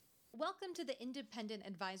Welcome to the Independent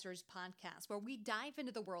Advisors Podcast, where we dive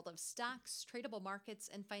into the world of stocks, tradable markets,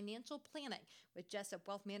 and financial planning with Jessup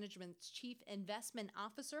Wealth Management's Chief Investment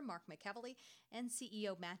Officer, Mark McEvely, and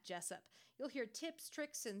CEO, Matt Jessup. You'll hear tips,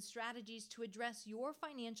 tricks, and strategies to address your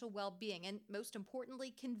financial well-being and, most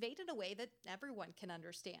importantly, conveyed in a way that everyone can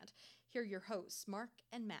understand. Here are your hosts, Mark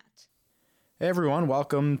and Matt. Hey everyone,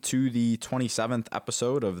 welcome to the 27th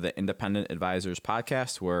episode of the Independent Advisors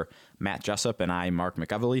Podcast, where Matt Jessup and I, Mark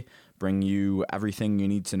McEvely, bring you everything you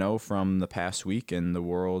need to know from the past week in the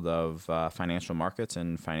world of financial markets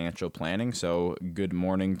and financial planning. So good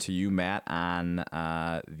morning to you, Matt, on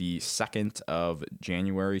the 2nd of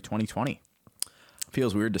January 2020.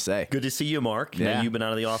 Feels weird to say. Good to see you, Mark. Yeah. Now, you've been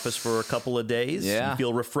out of the office for a couple of days. Yeah. You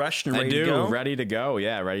feel refreshed and ready to go? Ready to go.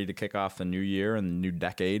 Yeah, ready to kick off the new year and the new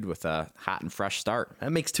decade with a hot and fresh start.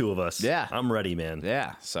 That makes two of us. Yeah. I'm ready, man.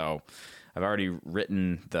 Yeah, so I've already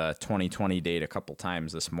written the 2020 date a couple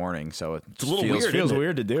times this morning, so It's a little weird. Feels isn't it?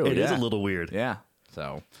 weird to do. It is yeah. a little weird. Yeah.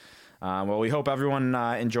 So, well, we hope everyone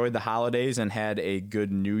enjoyed the holidays and had a good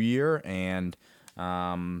new year, and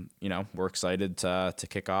we're excited to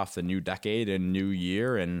kick off the new decade and new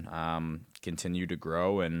year and continue to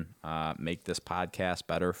grow and make this podcast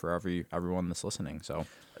better for everyone that's listening. So,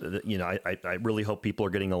 I really hope people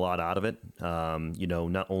are getting a lot out of it.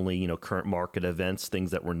 Not only, current market events,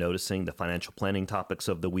 things that we're noticing, the financial planning topics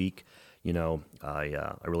of the week. I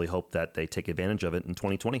really hope that they take advantage of it in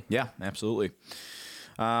 2020. Yeah, absolutely.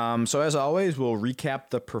 So as always, we'll recap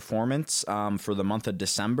the performance for the month of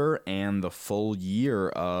December and the full year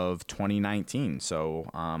of 2019. So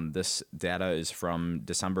this data is from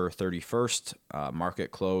December 31st,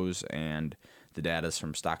 market close, and the data is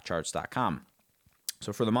from stockcharts.com.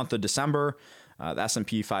 So for the month of December, the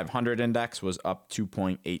S&P 500 index was up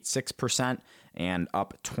 2.86% and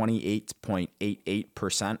up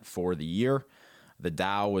 28.88% for the year. The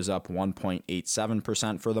Dow was up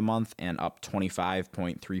 1.87% for the month and up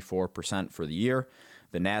 25.34% for the year.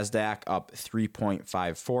 The NASDAQ up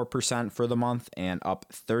 3.54% for the month and up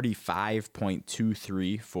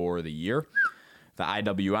 35.23% for the year. The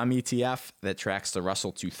IWM ETF that tracks the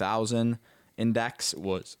Russell 2000 index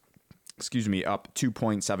was up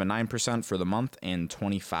 2.79% for the month and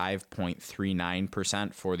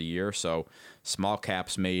 25.39% for the year. So small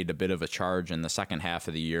caps made a bit of a charge in the second half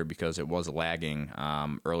of the year because it was lagging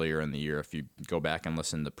earlier in the year. If you go back and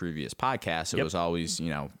listen to the previous podcasts, it was always,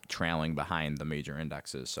 trailing behind the major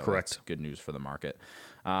indexes. So correct. That's good news for the market.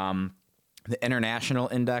 The international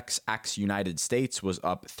index, ex-United States, was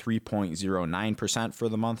up 3.09% for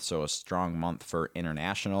the month. So a strong month for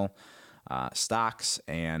international stocks,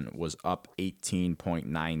 and was up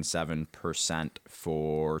 18.97%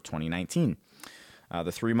 for 2019. The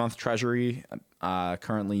 3-month Treasury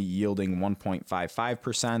currently yielding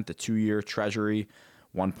 1.55%, the 2-year Treasury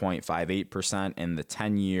 1.58%, and the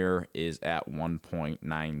 10-year is at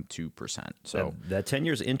 1.92%. So that 10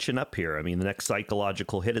 years inching up here. I mean, the next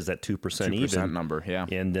psychological hit is that 2% even number, yeah.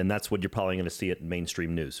 And then that's what you're probably going to see at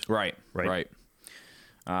mainstream news. Right.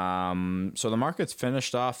 So the markets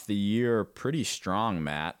finished off the year pretty strong,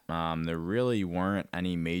 Matt. There really weren't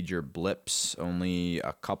any major blips, only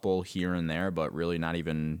a couple here and there, but really not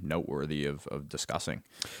even noteworthy of discussing.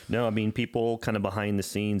 No, I mean, people kind of behind the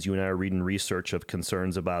scenes, you and I are reading research of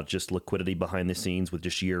concerns about just liquidity behind the scenes with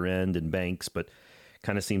just year end and banks, but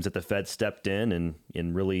kind of seems that the Fed stepped in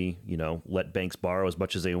and really, let banks borrow as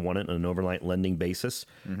much as they wanted on an overnight lending basis.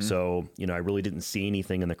 Mm-hmm. So, I really didn't see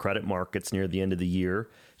anything in the credit markets near the end of the year.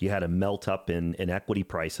 You had a melt up in equity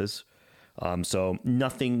prices. So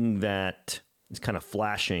nothing that is kind of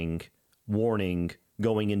flashing, warning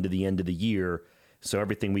going into the end of the year. So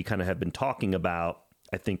everything we kind of have been talking about,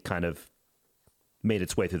 I think kind of made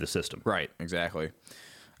its way through the system. Right, exactly.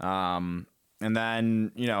 And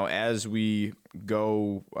then, as we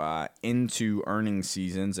go into earnings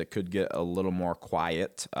seasons, it could get a little more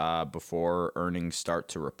quiet before earnings start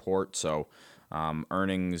to report. So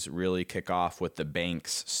earnings really kick off with the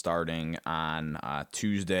banks starting on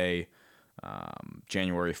Tuesday,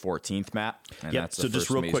 January 14th, Matt. And yep. That's the so first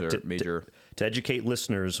just real quick, to educate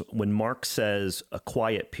listeners, when Mark says a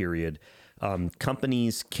quiet period,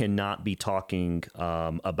 companies cannot be talking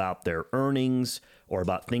about their earnings or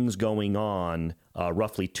about things going on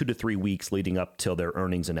roughly 2 to 3 weeks leading up till their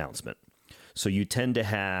earnings announcement. So you tend to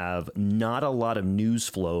have not a lot of news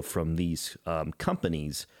flow from these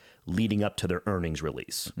companies leading up to their earnings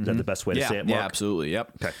release. Is that the best way to say it, Mark? Yeah, absolutely.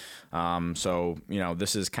 Yep. Okay. So,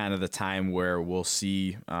 this is kind of the time where we'll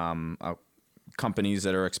see companies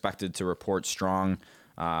that are expected to report strong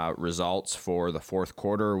results for the fourth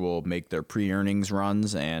quarter will make their pre-earnings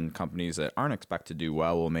runs, and companies that aren't expected to do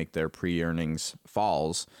well will make their pre-earnings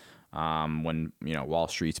falls when, Wall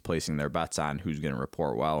Street's placing their bets on who's going to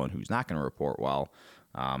report well and who's not going to report well.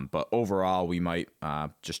 But overall, we might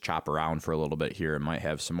just chop around for a little bit here and might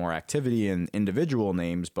have some more activity in individual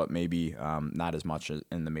names, but maybe not as much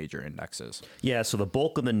in the major indexes. Yeah, so the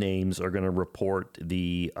bulk of the names are going to report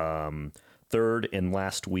the third and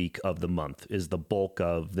last week of the month is the bulk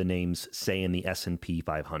of the names, say, in the S&P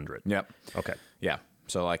 500. Yep. Okay. Yeah.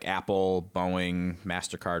 So like Apple, Boeing,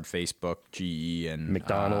 MasterCard, Facebook, GE, and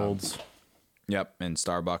McDonald's. Yep, and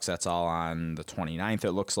Starbucks, that's all on the 29th,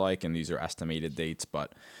 it looks like, and these are estimated dates.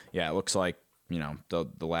 But, yeah, it looks like, the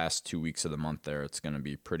last 2 weeks of the month there, it's going to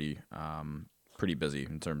be pretty busy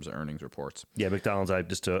in terms of earnings reports. Yeah, McDonald's, I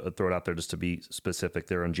just to throw it out there just to be specific,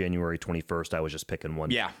 they're on January 21st. I was just picking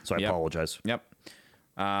one. Yeah. So I apologize. Yep.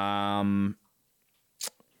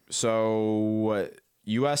 So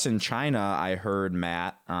U.S. and China, I heard,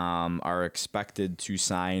 Matt, are expected to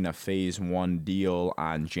sign a phase 1 deal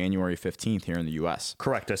on January 15th here in the U.S.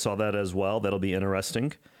 Correct. I saw that as well. That'll be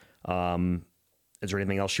interesting. Is there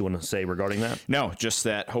anything else you want to say regarding that? No, just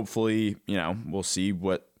that hopefully, we'll see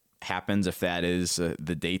what happens if that is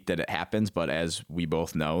the date that it happens. But as we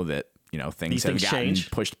both know that, things have gotten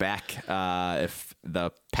change. Pushed back. If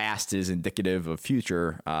the past is indicative of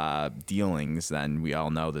future dealings, then we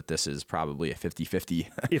all know that this is probably a 50-50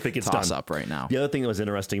 if it gets toss-up right now. The other thing that was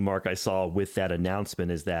interesting, Mark, I saw with that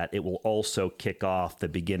announcement is that it will also kick off the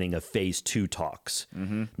beginning of phase 2 talks.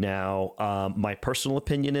 Mm-hmm. Now, my personal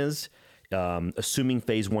opinion is, assuming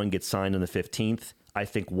phase 1 gets signed on the 15th, I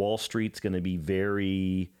think Wall Street's going to be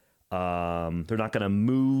very, they're not going to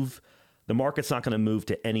move. The market's not going to move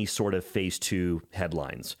to any sort of phase 2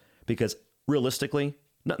 headlines because realistically,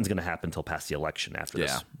 nothing's going to happen until past the election after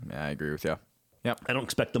this. Yeah, I agree with you. Yep. I don't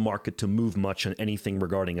expect the market to move much on anything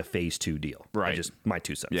regarding a phase 2 deal. Right. Just my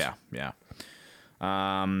 2 cents. Yeah.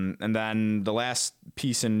 And then the last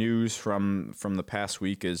piece of news from the past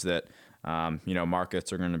week is that,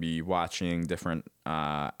 markets are going to be watching different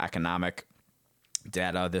economic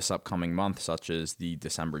data this upcoming month, such as the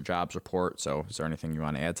December jobs report. So is there anything you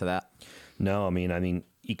want to add to that? No, I mean,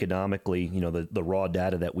 economically, the raw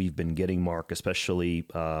data that we've been getting, Mark, especially,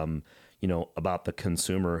 about the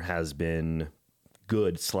consumer has been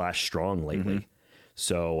good / strong lately. Mm-hmm.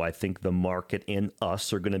 So I think the market and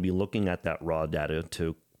us are going to be looking at that raw data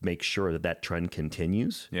to make sure that trend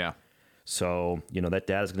continues. Yeah. So, that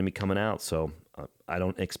data is going to be coming out. So I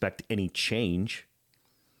don't expect any change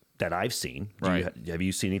that I've seen. Right. Have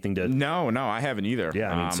you seen anything to? No, I haven't either.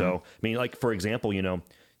 Yeah. Like, for example,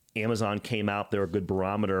 Amazon came out, they're a good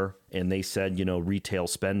barometer, and they said, retail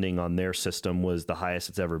spending on their system was the highest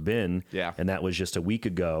it's ever been. Yeah. And that was just a week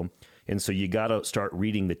ago. And so you got to start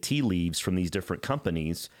reading the tea leaves from these different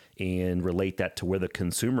companies and relate that to where the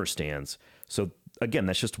consumer stands. So again,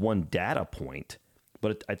 that's just one data point,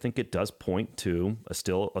 but I think it does point to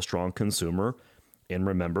still a strong consumer. And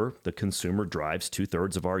remember, the consumer drives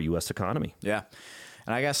 2/3 of our U.S. economy. Yeah.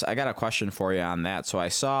 And I guess I got a question for you on that. So I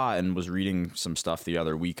saw and was reading some stuff the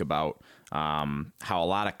other week about how a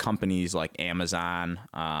lot of companies like Amazon,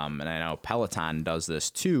 and I know Peloton does this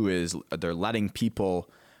too, is they're letting people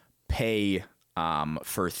pay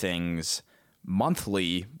for things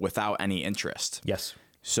monthly without any interest. Yes.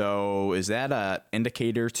 So is that an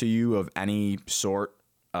indicator to you of any sort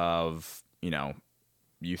of,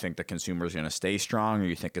 you think the consumer is going to stay strong, or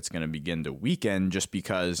you think it's going to begin to weaken just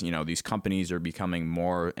because, these companies are becoming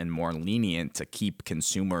more and more lenient to keep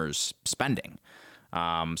consumers spending?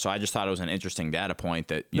 So I just thought it was an interesting data point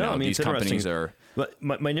that, these companies are. But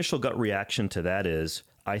my initial gut reaction to that is,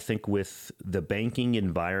 I think with the banking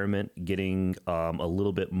environment getting a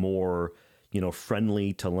little bit more,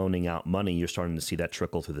 friendly to loaning out money, you're starting to see that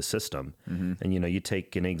trickle through the system. Mm-hmm. And, you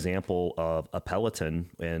take an example of a Peloton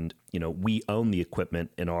and, we own the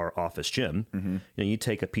equipment in our office gym. Mm-hmm. You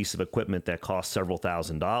take a piece of equipment that costs several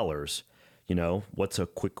 $1,000s, what's a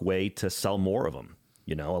quick way to sell more of them?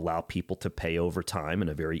 Allow people to pay over time in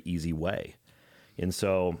a very easy way. And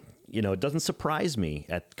so, it doesn't surprise me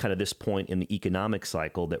at kind of this point in the economic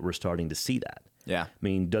cycle that we're starting to see that. Yeah. I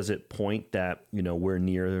mean, does it point that, we're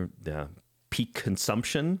near the peak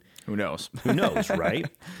consumption? Who knows? Who knows, right?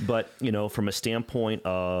 But, from a standpoint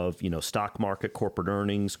of, stock market, corporate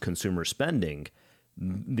earnings, consumer spending,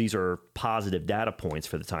 these are positive data points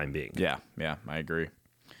for the time being. Yeah, I agree.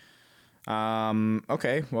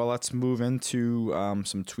 Okay, well, let's move into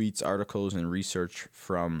some tweets, articles, and research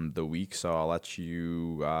from the week. So I'll let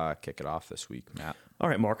you kick it off this week, Matt. All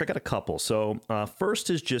right, Mark, I got a couple. So first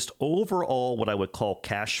is just overall what I would call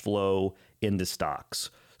cash flow into stocks.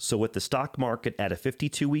 So with the stock market at a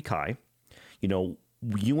 52-week high,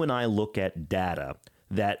 you and I look at data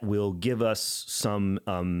that will give us some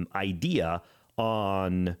idea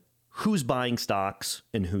on who's buying stocks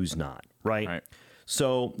and who's not, right? Right.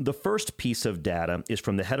 So the first piece of data is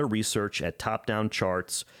from the head of research at Top Down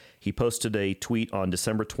Charts. He posted a tweet on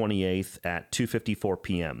December 28th at 2:54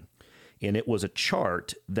 p.m. And it was a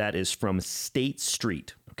chart that is from State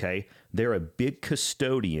Street, okay? They're a big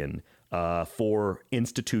custodian for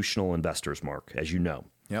institutional investors, Mark, as you know.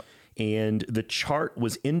 Yep. And the chart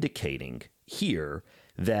was indicating here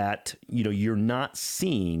that, you're not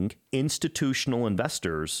seeing institutional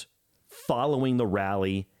investors following the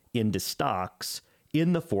rally into stocks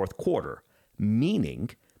in the fourth quarter, meaning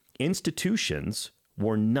institutions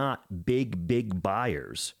were not big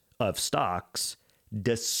buyers of stocks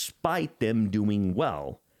despite them doing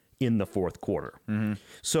well in the fourth quarter. Mm-hmm.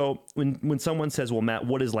 So when someone says, well, Matt,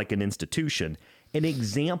 what is like an institution? An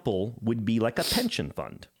example would be like a pension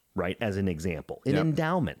fund, right? As an example, an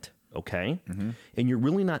endowment, okay? Mm-hmm. And you're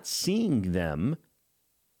really not seeing them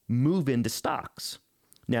move into stocks.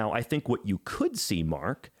 Now, I think what you could see,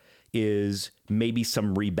 Mark, is maybe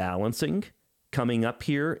some rebalancing coming up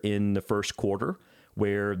here in the first quarter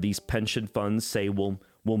where these pension funds say, we'll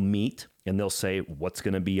meet and they'll say, what's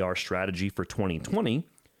going to be our strategy for 2020?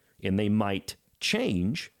 And they might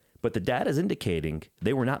change, but the data is indicating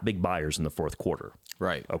they were not big buyers in the fourth quarter.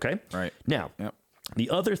 Right. Okay? Right. Now, the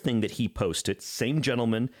other thing that he posted, same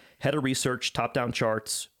gentleman, head of research, Top Down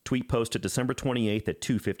Charts, tweet posted December 28th at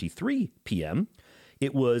 2:53 p.m.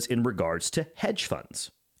 It was in regards to hedge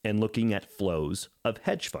funds and looking at flows of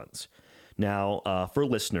hedge funds. Now, for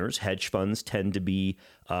listeners, hedge funds tend to be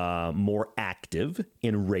more active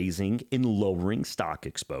in raising and lowering stock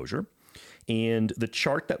exposure. And the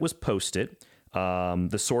chart that was posted,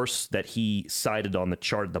 the source that he cited on the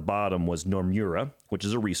chart at the bottom was Nomura, which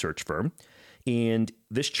is a research firm. And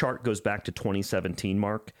this chart goes back to 2017,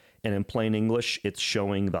 Mark. And in plain English, it's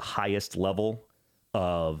showing the highest level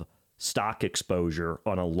of stock exposure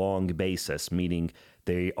on a long basis, meaning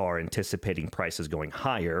they are anticipating prices going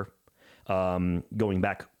higher, going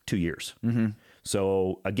back 2 years. Mm-hmm.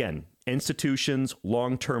 So again, institutions,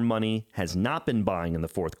 long-term money has not been buying in the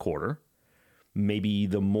fourth quarter. Maybe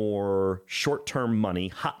the more short-term money,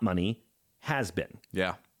 hot money, has been.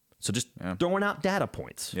 Yeah. So just throwing out data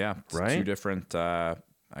points. Yeah. It's right. Two different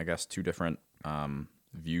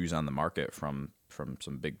views on the market from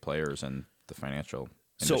some big players in the financial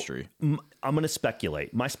industry. So I'm going to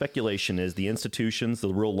speculate. My speculation is the institutions,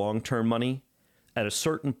 the real long-term money, at a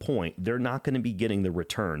certain point, they're not going to be getting the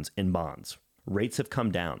returns in bonds. Rates have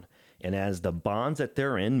come down. And as the bonds that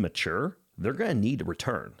they're in mature, they're going to need a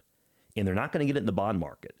return. And they're not going to get it in the bond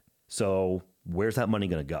market. So where's that money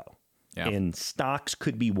going to go? Yeah. And stocks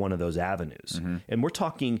could be one of those avenues. Mm-hmm. And we're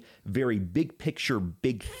talking very big picture,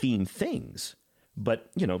 big theme things.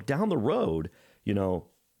 But, down the road, a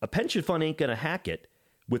pension fund ain't going to hack it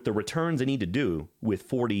with the returns they need to do with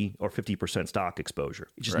 40 or 50% stock exposure.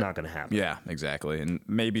 It's just not going to happen. Yeah, exactly. And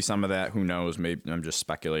maybe some of that, who knows, maybe I'm just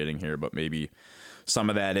speculating here, but maybe some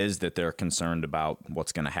of that is that they're concerned about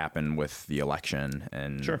what's going to happen with the election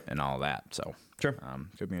and all that. So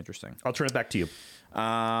could be interesting. I'll turn it back to you.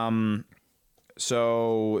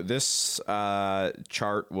 So this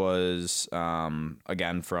chart was,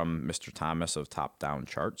 again, from Mr. Thomas of Top Down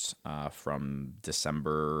Charts from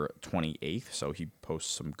December 28th. So he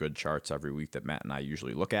posts some good charts every week that Matt and I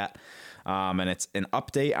usually look at. And it's an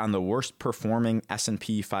update on the worst performing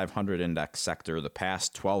S&P 500 index sector the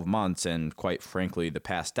past 12 months and, quite frankly, the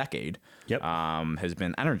past decade has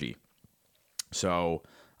been energy. So,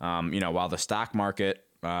 while the stock market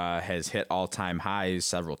has hit all-time highs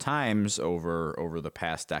several times over the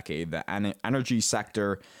past decade, the energy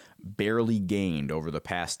sector barely gained over the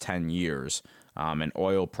past 10 years, and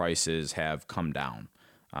oil prices have come down.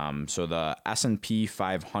 So the S&P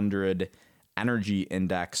 500 energy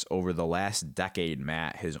index over the last decade,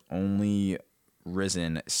 Matt, has only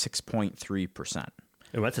risen 6.3%.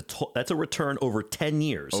 And that's a return over 10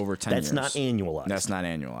 years. Over 10 years. That's not annualized. That's not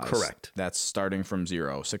annualized. Correct. That's starting from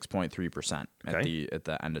zero, 6.3% at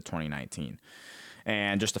the end of 2019.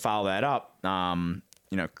 And just to follow that up,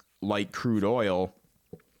 light crude oil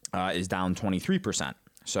is down 23%.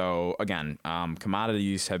 So again,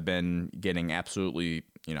 commodities have been getting absolutely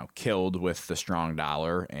killed with the strong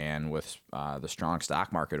dollar and with the strong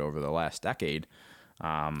stock market over the last decade.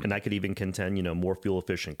 And I could even contend, more fuel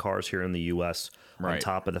efficient cars here in the U.S. on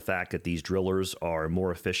top of the fact that these drillers are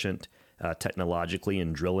more efficient technologically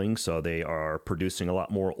in drilling. So they are producing a lot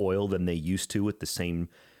more oil than they used to with the same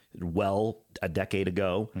well a decade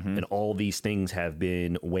ago. Mm-hmm. And all these things have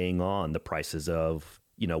been weighing on the prices of,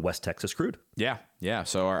 West Texas crude. Yeah. Yeah.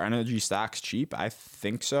 So are energy stocks cheap? I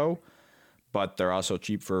think so. but they're also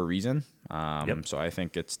cheap for a reason. So I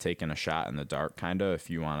think it's taking a shot in the dark, kind of. If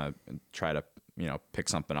you want to try to, pick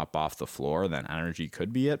something up off the floor, then energy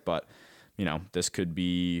could be it. But, this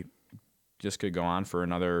could go on for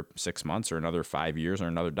another 6 months or another 5 years or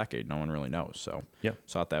another decade. No one really knows. So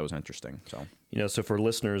thought that was interesting. So, so for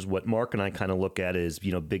listeners, what Mark and I kind of look at is,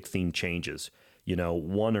 big theme changes.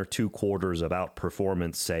 1 or 2 quarters of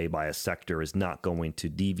outperformance, say, by a sector is not going to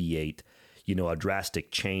deviate, a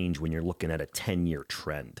drastic change when you're looking at a 10-year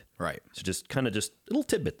trend. Right. So just a little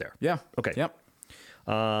tidbit there. Yeah. Okay. Yep.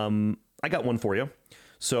 I got one for you.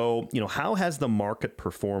 So, how has the market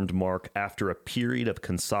performed, Mark, after a period of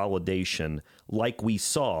consolidation like we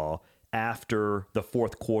saw after the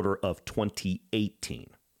fourth quarter of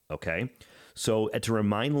 2018? Okay. So to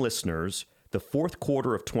remind listeners, the fourth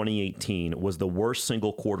quarter of 2018 was the worst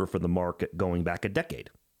single quarter for the market going back a decade,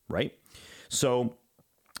 right? So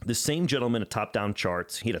the same gentleman at Top Down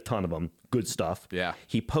Charts, he had a ton of them, good stuff. Yeah.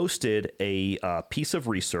 He posted a piece of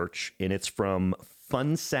research, and it's from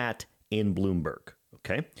Funsat and Bloomberg,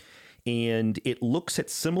 okay? And it looks at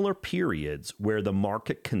similar periods where the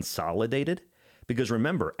market consolidated. Because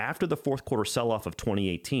remember, after the fourth quarter sell-off of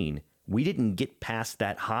 2018, we didn't get past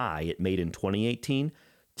that high it made in 2018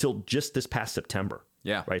 till just this past September.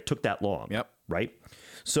 Yeah. Right? It took that long. Yep. Right?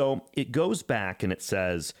 So it goes back and it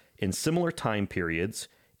says, in similar time periods,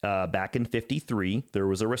 back in 53, there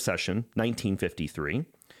was a recession, 1953.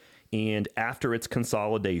 And after its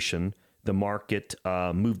consolidation, the market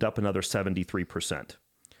moved up another 73%.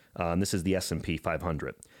 And this is the S&P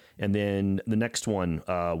 500. And then the next one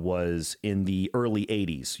was in the early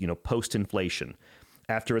 80s, post-inflation.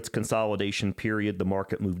 After its consolidation period, the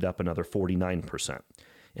market moved up another 49%.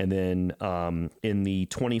 And then in the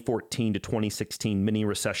 2014 to 2016 mini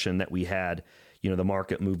recession that we had, the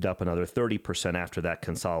market moved up another 30% after that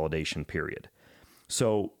consolidation period.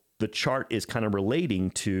 So the chart is kind of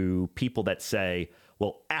relating to people that say,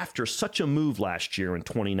 well, after such a move last year in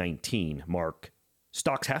 2019, Mark,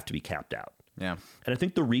 stocks have to be capped out. Yeah. And I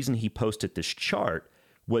think the reason he posted this chart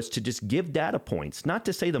was to just give data points, not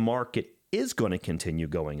to say the market is going to continue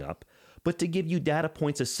going up, but to give you data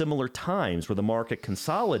points at similar times where the market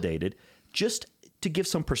consolidated, just to give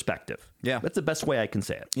some perspective. Yeah. That's the best way I can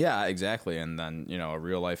say it. Yeah, exactly. And then, a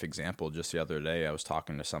real life example, just the other day, I was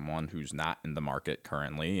talking to someone who's not in the market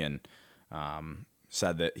currently and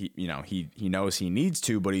said that he knows he needs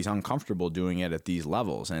to, but he's uncomfortable doing it at these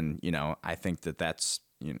levels. And, I think that's,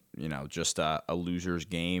 just a loser's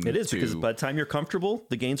game. It is, because by the time you're comfortable,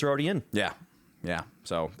 the gains are already in. Yeah. Yeah.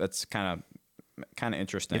 So that's kind of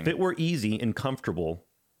interesting. If it were easy and comfortable,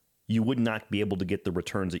 you would not be able to get the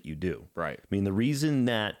returns that you do. Right. I mean, the reason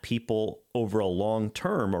that people over a long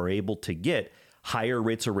term are able to get higher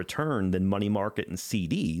rates of return than money market and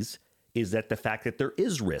CDs is that the fact that there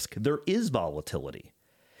is risk, there is volatility.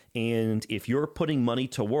 And if you're putting money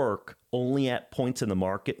to work only at points in the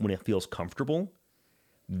market when it feels comfortable,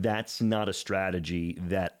 that's not a strategy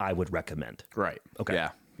that I would recommend. Right. Okay.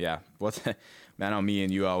 Yeah. Yeah. I know me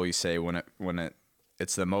and you always say when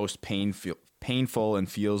it's the most painful and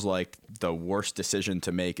feels like the worst decision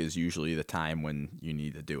to make is usually the time when you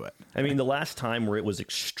need to do it. I mean, the last time where it was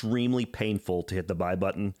extremely painful to hit the buy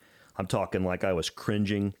button, I'm talking like I was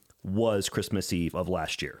cringing, was Christmas Eve of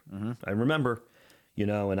last year. Mm-hmm. I remember,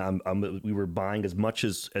 and we were buying as much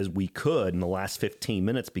as we could in the last 15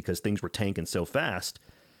 minutes because things were tanking so fast.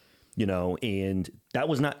 And that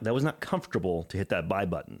was not comfortable to hit that buy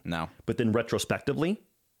button. No. But then retrospectively,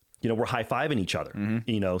 we're high-fiving each other,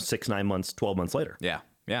 6, 9 months, 12 months later. Yeah.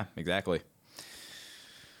 Yeah, exactly.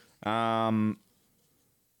 Let's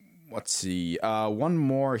see. One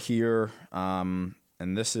more here. And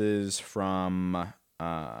this is from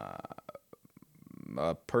a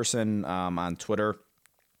person on Twitter.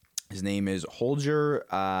 His name is Holger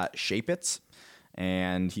Shapitz.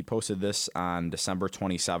 And he posted this on December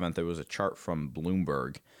 27th. It was a chart from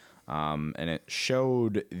Bloomberg, and it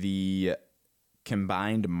showed the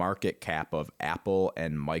combined market cap of Apple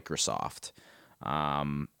and Microsoft,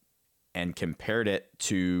 and compared it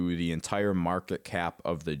to the entire market cap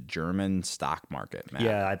of the German stock market. Matt.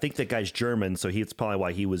 Yeah, I think that guy's German, so it's probably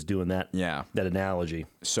why he was doing that. Yeah. That analogy.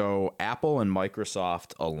 So Apple and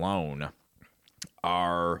Microsoft alone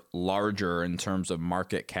are larger in terms of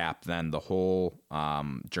market cap than the whole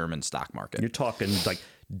German stock market. You're talking like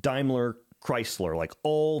Daimler, Chrysler, like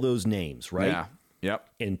all those names, right? Yeah. Yep.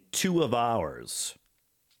 And 2 of ours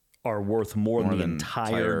are worth more than the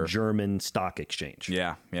entire German stock exchange.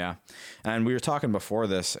 Yeah, yeah. And we were talking before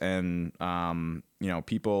this, and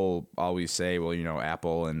people always say, well,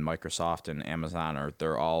 Apple and Microsoft and Amazon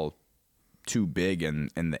they're all too big in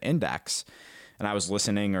the index. And I was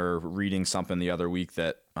listening or reading something the other week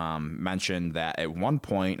that mentioned that at one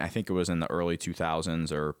point, I think it was in the early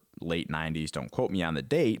 2000s or late 90s, don't quote me on the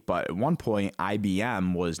date, but at one point,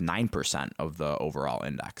 IBM was 9% of the overall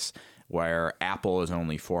index, where Apple is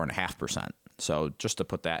only 4.5%. So just to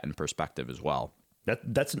put that in perspective as well.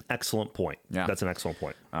 That's an excellent point. Yeah. That's an excellent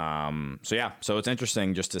point. So it's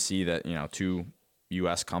interesting just to see that, two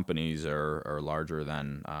U.S. companies are larger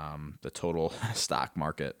than the total stock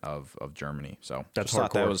market of Germany. So that's just hardcore.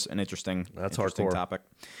 thought that was an interesting hardcore topic.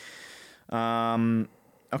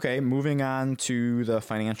 Okay, moving on to the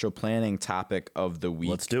financial planning topic of the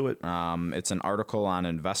week. Let's do it. It's an article on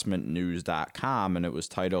investmentnews.com, and it was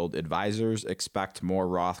titled "Advisors Expect More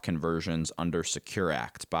Roth Conversions Under Secure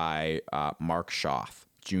Act" by Mark Schaaf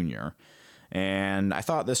Jr. And I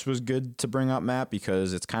thought this was good to bring up, Matt,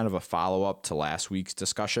 because it's kind of a follow-up to last week's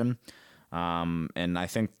discussion. And I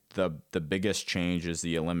think the biggest change is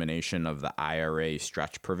the elimination of the IRA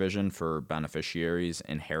stretch provision for beneficiaries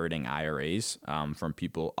inheriting IRAs from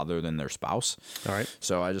people other than their spouse. All right.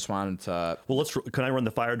 So I just wanted to... Well, can I run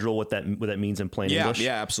the fire drill what that means in plain English?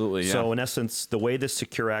 Yeah, absolutely. Yeah. So in essence, the way the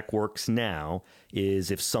Secure Act works now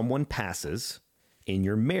is if someone passes and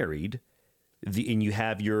you're married, and you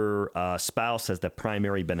have your spouse as the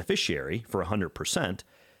primary beneficiary for 100%,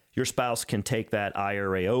 your spouse can take that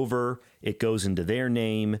IRA over, it goes into their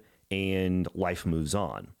name, and life moves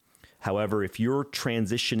on. However, if you're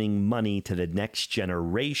transitioning money to the next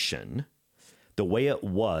generation, the way it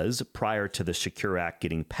was prior to the Secure Act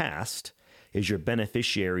getting passed is your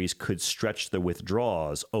beneficiaries could stretch the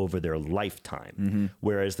withdrawals over their lifetime,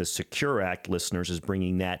 whereas the Secure Act, listeners, is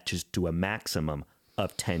bringing that just to a maximum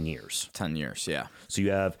of 10 years. 10 years, yeah. So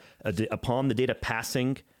you have, upon the data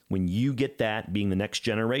passing, when you get that being the next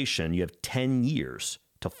generation, you have 10 years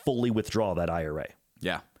to fully withdraw that IRA.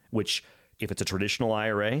 Yeah. Which, if it's a traditional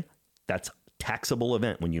IRA, that's a taxable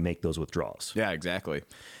event when you make those withdrawals. Yeah, exactly.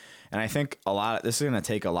 And I think this is going to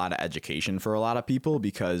take a lot of education for a lot of people,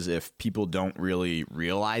 because if people don't really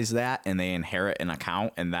realize that and they inherit an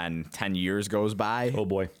account and then 10 years goes by. Oh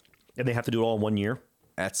boy. And they have to do it all in 1 year.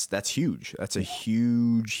 That's huge. That's a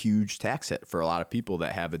huge tax hit for a lot of people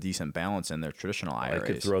that have a decent balance in their traditional IRAs. I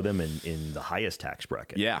could throw them in the highest tax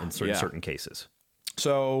bracket in certain cases.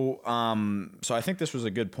 So I think this was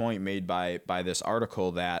a good point made by this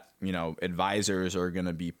article that, advisors are going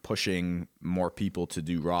to be pushing more people to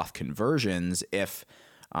do Roth conversions if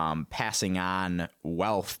passing on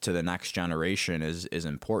wealth to the next generation is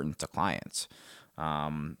important to clients.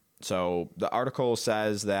 So the article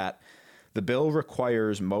says that the bill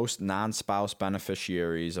requires most non-spouse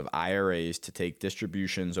beneficiaries of IRAs to take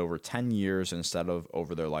distributions over 10 years instead of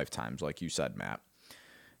over their lifetimes, like you said, Matt.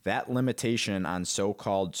 That limitation on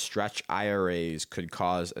so-called stretch IRAs could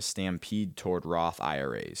cause a stampede toward Roth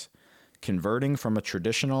IRAs. Converting from a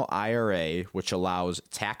traditional IRA, which allows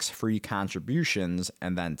tax-free contributions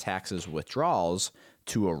and then taxes withdrawals,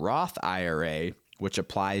 to a Roth IRA, which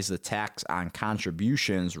applies the tax on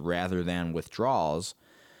contributions rather than withdrawals,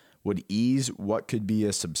 would ease what could be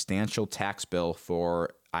a substantial tax bill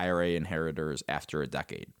for IRA inheritors after a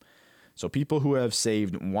decade. So people who have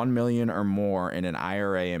saved $1 million or more in an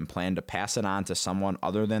IRA and plan to pass it on to someone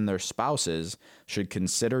other than their spouses should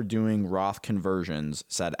consider doing Roth conversions,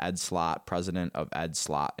 said Ed Slott, president of Ed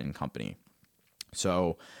Slott and Company.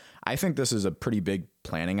 So I think this is a pretty big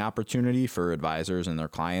planning opportunity for advisors and their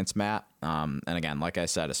clients, Matt. And again, like I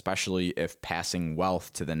said, especially if passing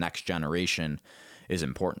wealth to the next generation is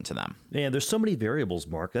important to them. Yeah, there's so many variables,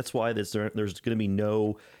 Mark. That's why there's going to be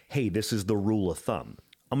no, hey, this is the rule of thumb.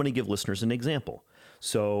 I'm going to give listeners an example.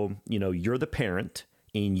 So, you're the parent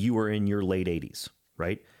and you are in your late 80s,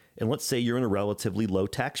 right? And let's say you're in a relatively low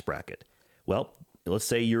tax bracket. Well, let's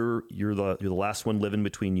say you're the last one living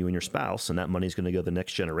between you and your spouse, and that money's going to go to the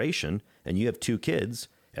next generation, and you have 2 kids,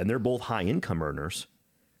 and they're both high income earners.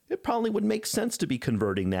 It probably would make sense to be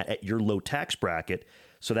converting that at your low tax bracket,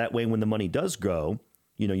 so that way when the money does go,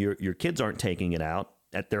 your kids aren't taking it out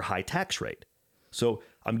at their high tax rate. So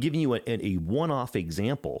I'm giving you a one-off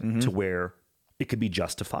example to where it could be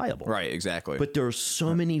justifiable. Right, exactly. But there's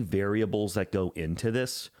so many variables that go into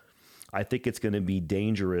this. I think it's going to be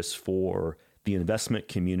dangerous for the investment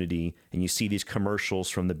community. And you see these commercials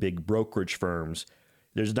from the big brokerage firms.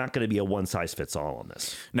 There's not going to be a one-size-fits-all on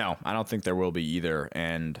this. No, I don't think there will be either.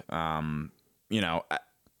 And,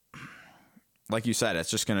 like you said,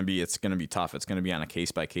 it's going to be tough. It's going to be on a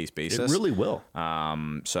case by case basis. It really will.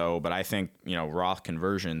 But I think, Roth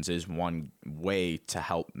conversions is one way to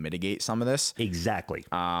help mitigate some of this. Exactly.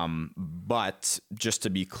 But just to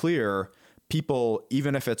be clear, people,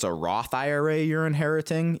 even if it's a Roth IRA you're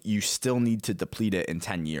inheriting, you still need to deplete it in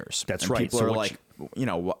 10 years. That's and right. People So are like,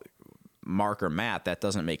 Mark or Matt, that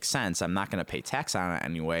doesn't make sense. I'm not going to pay tax on it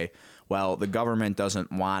anyway. Well, the government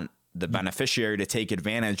doesn't want the beneficiary to take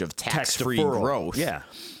advantage of tax-free growth. Yeah.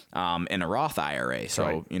 In a Roth IRA.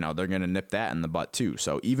 So, they're going to nip that in the butt too.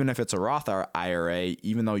 So even if it's a Roth IRA,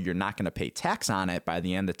 even though you're not going to pay tax on it, by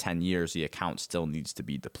the end of 10 years, the account still needs to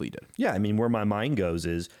be depleted. Yeah. I mean, where my mind goes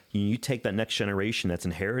is you take that next generation that's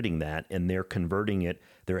inheriting that and they're converting it.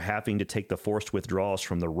 They're having to take the forced withdrawals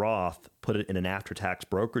from the Roth, put it in an after-tax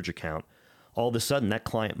brokerage account. All of a sudden, that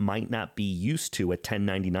client might not be used to a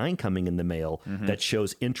 1099 coming in the mail that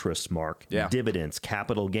shows interest, Mark, dividends,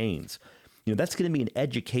 capital gains. That's going to be an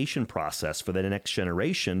education process for the next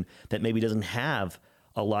generation that maybe doesn't have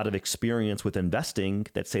a lot of experience with investing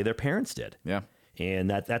that, say, their parents did. Yeah. And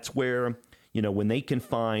that's where, when they can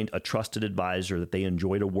find a trusted advisor that they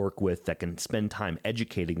enjoy to work with that can spend time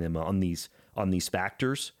educating them on these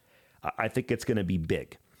factors, I think it's going to be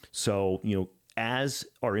big. So, as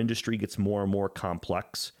our industry gets more and more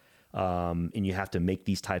complex, and you have to make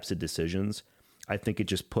these types of decisions, I think it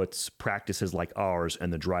just puts practices like ours in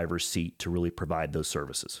the driver's seat to really provide those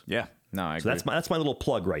services. Yeah, no, I agree. So that's my little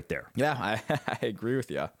plug right there. Yeah, I agree with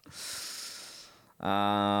you.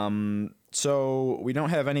 So we don't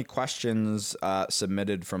have any questions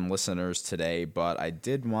submitted from listeners today, but I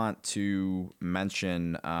did want to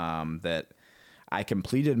mention that I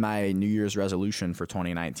completed my New Year's resolution for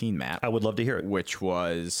 2019, Matt. I would love to hear it. Which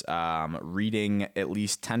was reading at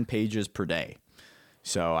least 10 pages per day.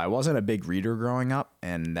 So I wasn't a big reader growing up,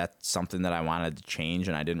 and that's something that I wanted to change,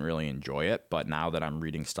 and I didn't really enjoy it. But now that I'm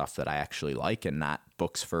reading stuff that I actually like and not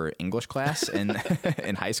books for English class in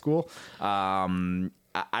in high school,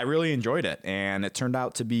 I really enjoyed it. And it turned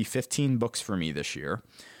out to be 15 books for me this year.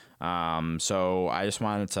 So I just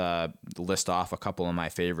wanted to list off a couple of my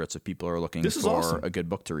favorites if people are looking for a good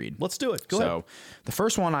book to read. Let's do it. Go ahead. The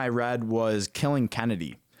first one I read was Killing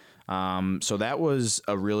Kennedy. So that was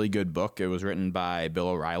a really good book. It was written by Bill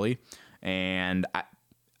O'Reilly, and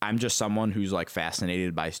I'm just someone who's like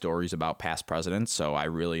fascinated by stories about past presidents. So I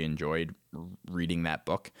really enjoyed reading that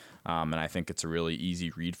book. And I think it's a really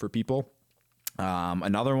easy read for people.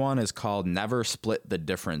 Another one is called Never Split the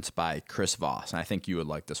Difference by Chris Voss. And I think you would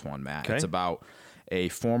like this one, Matt. Okay. It's about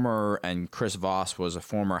and Chris Voss was a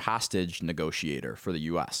former hostage negotiator for the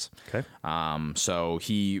U.S. Okay. So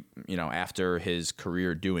he, after his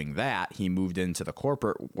career doing that, he moved into the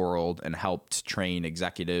corporate world and helped train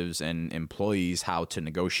executives and employees how to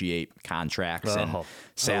negotiate contracts and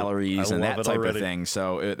salaries and that type of thing.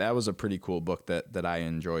 So that was a pretty cool book that I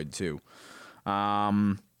enjoyed too.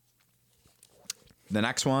 The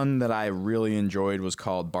next one that I really enjoyed was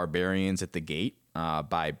called Barbarians at the Gate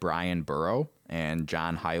by Brian Burrow and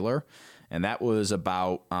John Heiler. And that was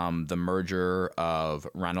about the merger of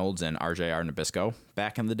Reynolds and RJR Nabisco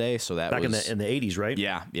back in the day. So that was in the 80s, right?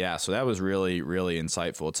 Yeah. So that was really, really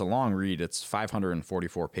insightful. It's a long read. It's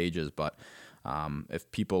 544 pages, but if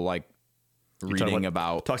people like reading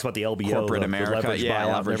about talks about the LBO, corporate America,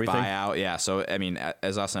 leverage buyout. Yeah. So I mean,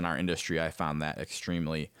 as us in our industry, I found that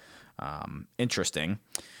extremely interesting.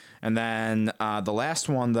 And then the last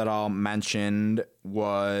one that I'll mention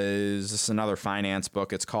was this is another finance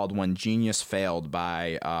book. It's called When Genius Failed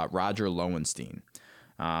by Roger Lowenstein.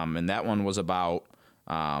 And that one was about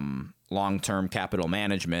long-term capital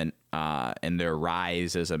management and their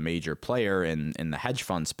rise as a major player in the hedge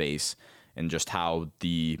fund space, and just how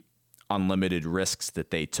the unlimited risks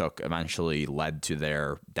that they took eventually led to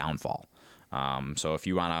their downfall. So if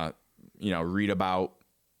you want to, read about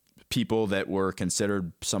people that were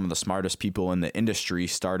considered some of the smartest people in the industry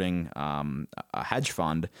starting a hedge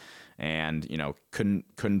fund, and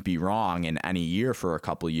couldn't be wrong in any year for a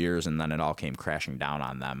couple of years, and then it all came crashing down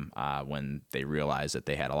on them when they realized that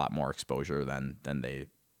they had a lot more exposure than they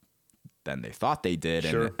thought they did.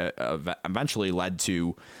 Sure. And eventually led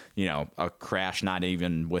to a crash, not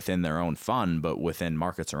even within their own fund but within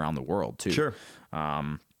markets around the world too. Sure.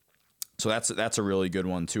 So that's a really good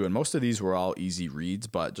one too. And most of these were all easy reads,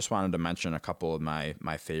 but just wanted to mention a couple of my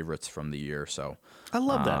favorites from the year. So I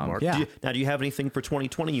love that, Mark. Yeah. Do you have anything for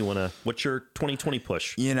 2020 what's your 2020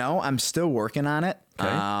 push? I'm still working on it. Okay.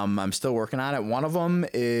 I'm still working on it. One of them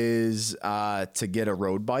is to get a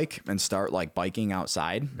road bike and start like biking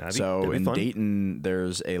outside. That'd be fun. Dayton,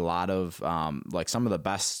 there's a lot of like some of the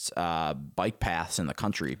best bike paths in the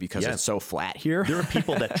country because it's so flat here. There are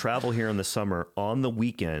people that travel here in the summer on the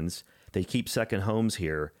weekends. They keep second homes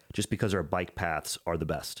here just because our bike paths are the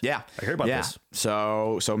best. Yeah. I heard about this.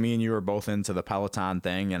 So me and you are both into the Peloton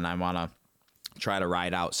thing, and I want to try to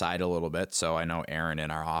ride outside a little bit. So I know Aaron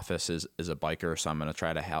in our office is a biker, so I'm going to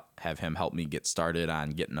try to have him help me get started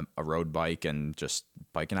on getting a road bike and just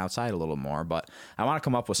biking outside a little more. But I want to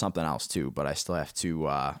come up with something else too, but I still have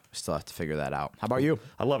to figure that out. How about you?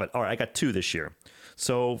 I love it. All right, I got 2 this year.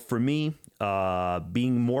 So for me,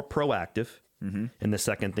 being more proactive, and the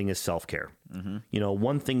second thing is self-care.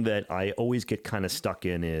 One thing that I always get kind of stuck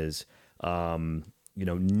in is,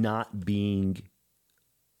 not being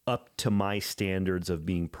up to my standards of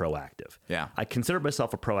being proactive. Yeah. I consider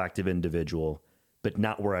myself a proactive individual, but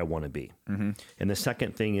not where I want to be. And the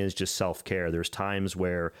second thing is just self-care. There's times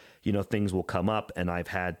where, things will come up and I've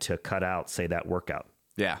had to cut out, say, that workout.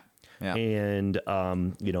 Yeah. Yeah. And,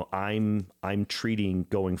 I'm treating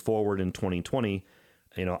going forward in 2020,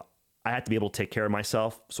 I have to be able to take care of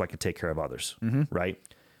myself so I can take care of others, right?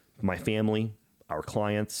 My family, our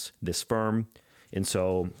clients, this firm. And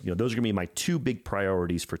so, those are going to be my 2 big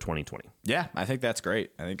priorities for 2020. Yeah, I think that's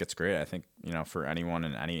great. I think it's great. I think, for anyone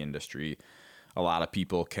in any industry, a lot of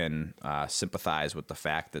people can sympathize with the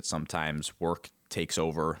fact that sometimes work takes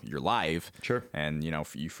over your life. Sure. And,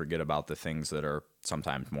 you forget about the things that are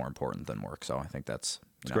sometimes more important than work. So I think that's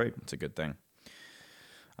great. It's a good thing.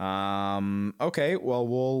 Okay, well,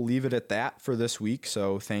 we'll leave it at that for this week.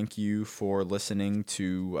 So thank you for listening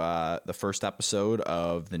to the first episode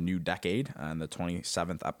of the new decade and the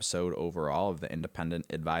 27th episode overall of the Independent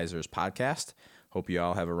Advisors podcast. Hope you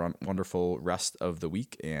all have a wonderful rest of the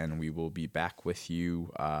week, and we will be back with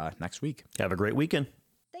you next week. Have a great weekend.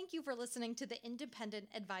 Thank you for listening to the Independent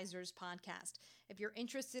Advisors podcast. If you're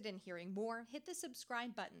interested in hearing more, hit the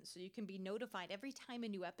subscribe button so you can be notified every time a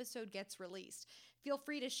new episode gets released. Feel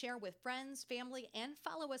free to share with friends, family, and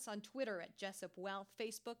follow us on Twitter at Jessup Wealth,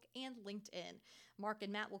 Facebook, and LinkedIn. Mark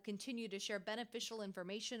and Matt will continue to share beneficial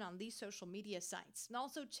information on these social media sites. And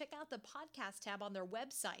also check out the podcast tab on their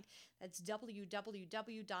website. That's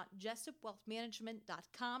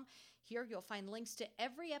www.jessupwealthmanagement.com. Here you'll find links to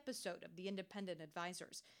every episode of the Independent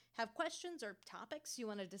Advisors. Have questions or topics you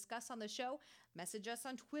want to discuss on the show? Message us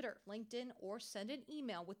on Twitter, LinkedIn, or send an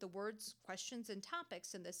email with the words questions and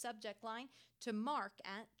topics in the subject line to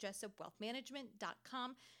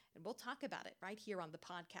mark@jessupwealthmanagement.com, and we'll talk about it right here on the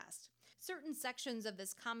podcast. Certain sections of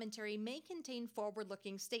this commentary may contain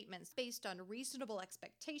forward-looking statements based on reasonable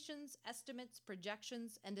expectations, estimates,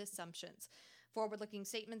 projections, and assumptions. Forward-looking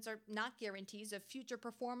statements are not guarantees of future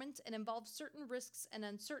performance and involve certain risks and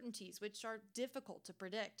uncertainties which are difficult to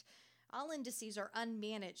predict. All indices are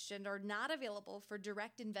unmanaged and are not available for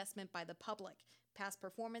direct investment by the public. Past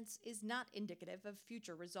performance is not indicative of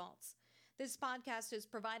future results. This podcast is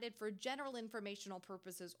provided for general informational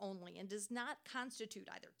purposes only and does not constitute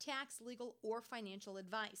either tax, legal, or financial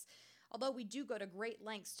advice. Although we do go to great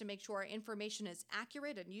lengths to make sure our information is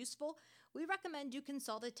accurate and useful, we recommend you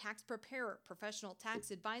consult a tax preparer, professional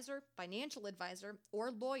tax advisor, financial advisor,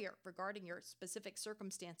 or lawyer regarding your specific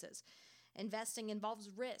circumstances. Investing involves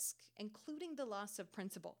risk, including the loss of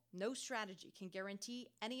principal. No strategy can guarantee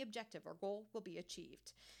any objective or goal will be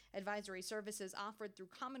achieved. Advisory services offered through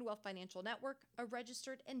Commonwealth Financial Network, a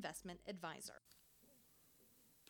registered investment advisor.